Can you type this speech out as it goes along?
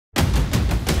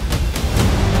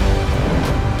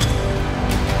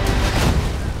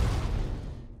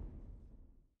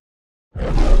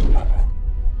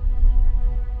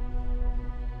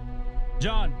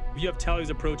you have tallies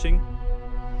approaching.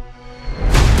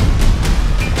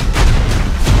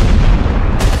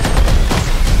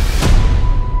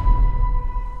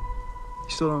 You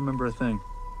still don't remember a thing?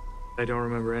 I don't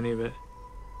remember any of it.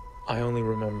 I only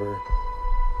remember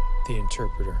the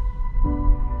interpreter.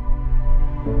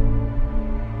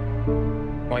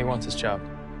 Why he wants this job?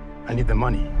 I need the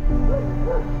money.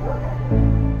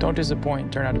 Don't disappoint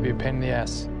and turn out to be a pain in the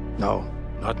ass. No,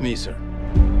 not me, sir.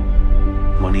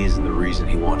 Money isn't the reason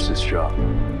he wants this job.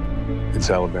 It's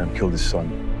Alabama killed his son.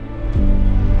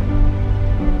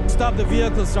 Stop the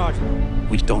vehicle, Sergeant.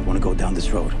 We don't want to go down this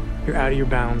road. You're out of your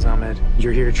bounds, Ahmed.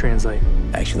 You're here to translate.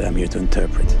 Actually, I'm here to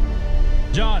interpret.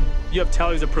 John, you have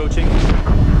tallies approaching.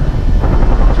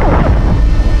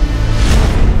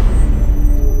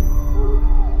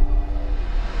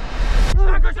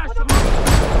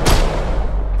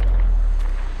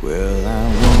 Well, I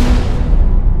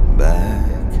won't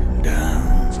back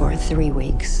down. For 3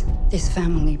 weeks, this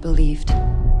family believed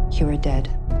you were dead.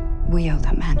 We owe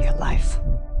that man your life.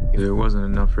 It wasn't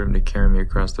enough for him to carry me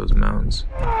across those mountains.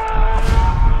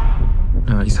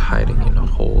 Now he's hiding in a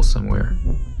hole somewhere.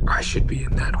 I should be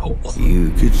in that hole.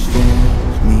 You could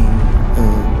stand me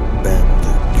up at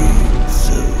the gates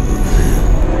of hell,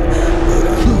 but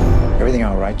I know. Everything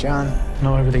all right, John?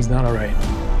 No, everything's not all right.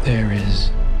 There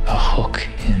is a hook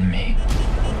in me.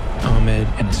 Ahmed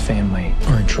and his family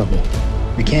are in trouble.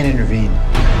 We can't intervene.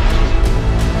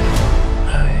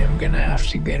 I am gonna have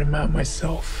to get him out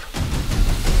myself.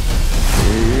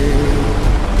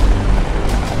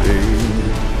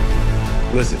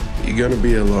 Listen, you're gonna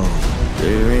be alone.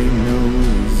 There ain't no.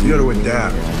 You gotta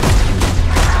adapt.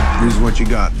 Here's what you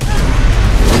got.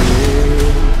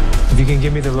 If you can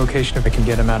give me the location, if I can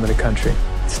get him out of the country.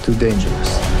 It's too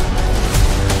dangerous.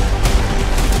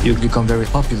 You'll become very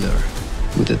popular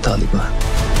with the Taliban.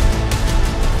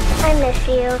 I miss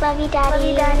you. Love you, Daddy. Love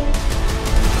you, Daddy.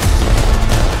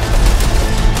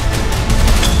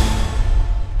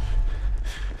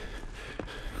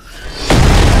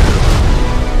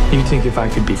 You think if I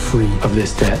could be free of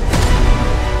this debt,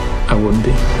 I wouldn't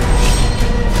be?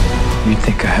 You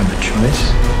think I have a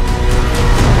choice?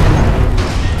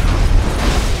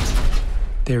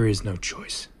 There is no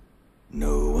choice.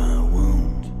 No, I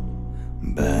won't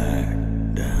back